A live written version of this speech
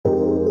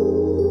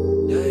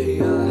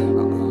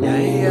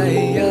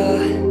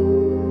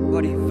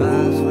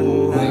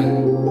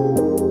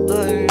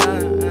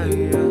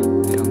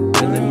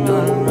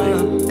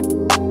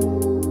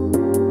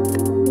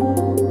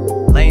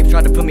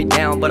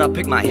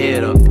my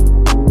head up.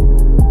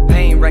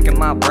 Pain wrecking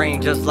my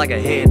brain just like a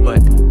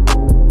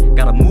headbutt.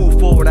 Gotta move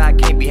forward, I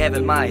can't be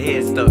having my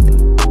head stuck.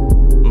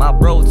 My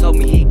bro told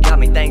me he got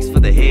me, thanks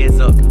for the heads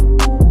up.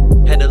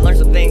 Had to learn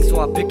some things, so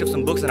I picked up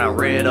some books and I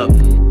read up.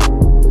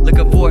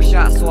 Looking for a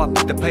shot, so I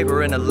picked the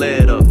paper and the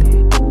lead up.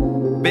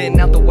 Been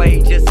out the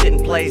way, just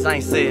hitting plays, I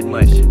ain't said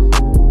much.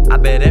 I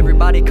bet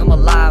everybody come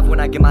alive when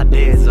I get my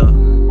dads up.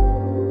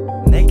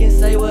 They can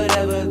say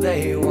whatever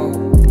they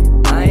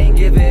want, I ain't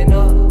giving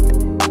up.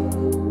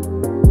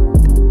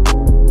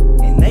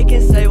 And they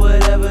can say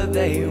whatever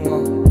they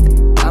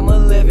want, I'ma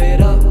live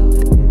it up.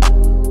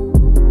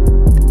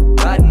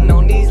 Riding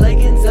on these Lake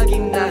Kentucky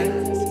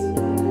nights,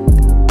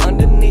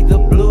 underneath the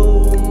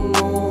blue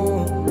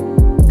moon.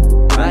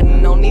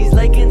 Riding on these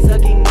Lake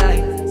Kentucky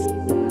nights,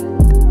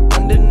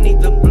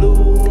 underneath the blue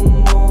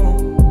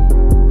moon.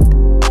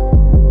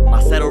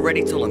 My saddle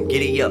ready till I'm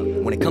giddy up.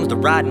 When it comes to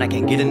riding, I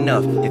can't get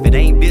enough. If it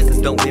ain't business,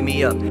 don't hit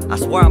me up. I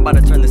swear I'm about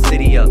to turn the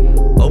city up.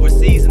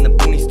 Overseas in the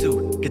boonies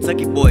too.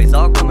 Kentucky boys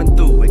all coming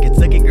through. And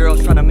Kentucky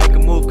girls trying to make a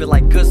move. Cause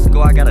like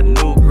Cusco, I got a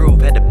new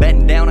groove. Had to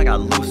batten down, I got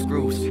loose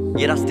screws.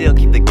 Yet I still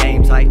keep the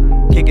game tight.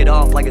 Kick it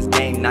off like it's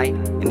game night.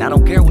 And I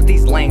don't care what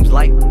these lames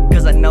like,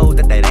 cause I know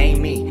that that ain't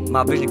me.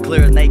 My vision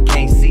clear and they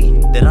can't see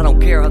that I don't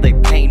care how they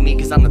paint me,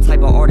 cause I'm the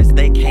type of artist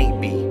they can't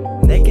be.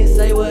 They can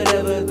say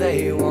whatever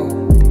they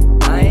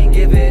want, I ain't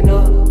giving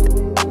up.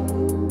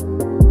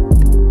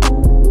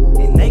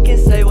 And they can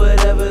say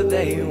whatever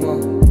they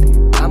want,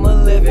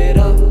 I'ma live it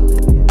up.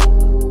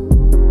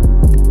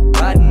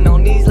 Riding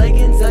on these Lake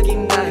Kentucky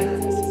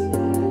nights,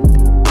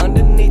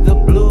 underneath the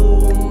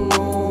blue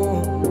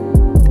moon.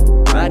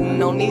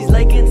 Riding on these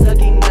Lake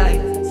Kentucky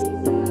nights,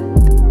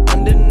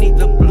 underneath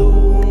the blue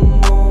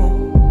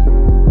moon.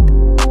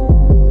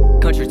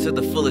 Country to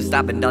the fullest,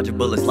 stop and dodge your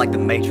bullets like the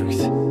Matrix.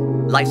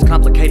 Life's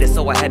complicated,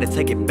 so I had to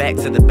take it back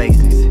to the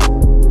basics.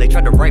 They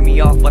tried to write me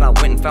off, but I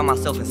went and found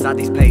myself inside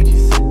these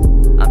pages.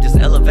 I'm just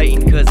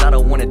elevating cause I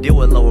don't wanna deal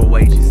with lower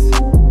wages.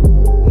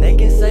 They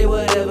can say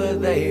whatever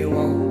they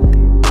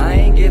want, I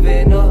ain't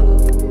giving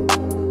up.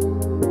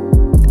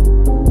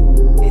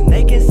 And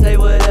they can say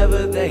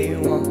whatever they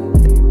want,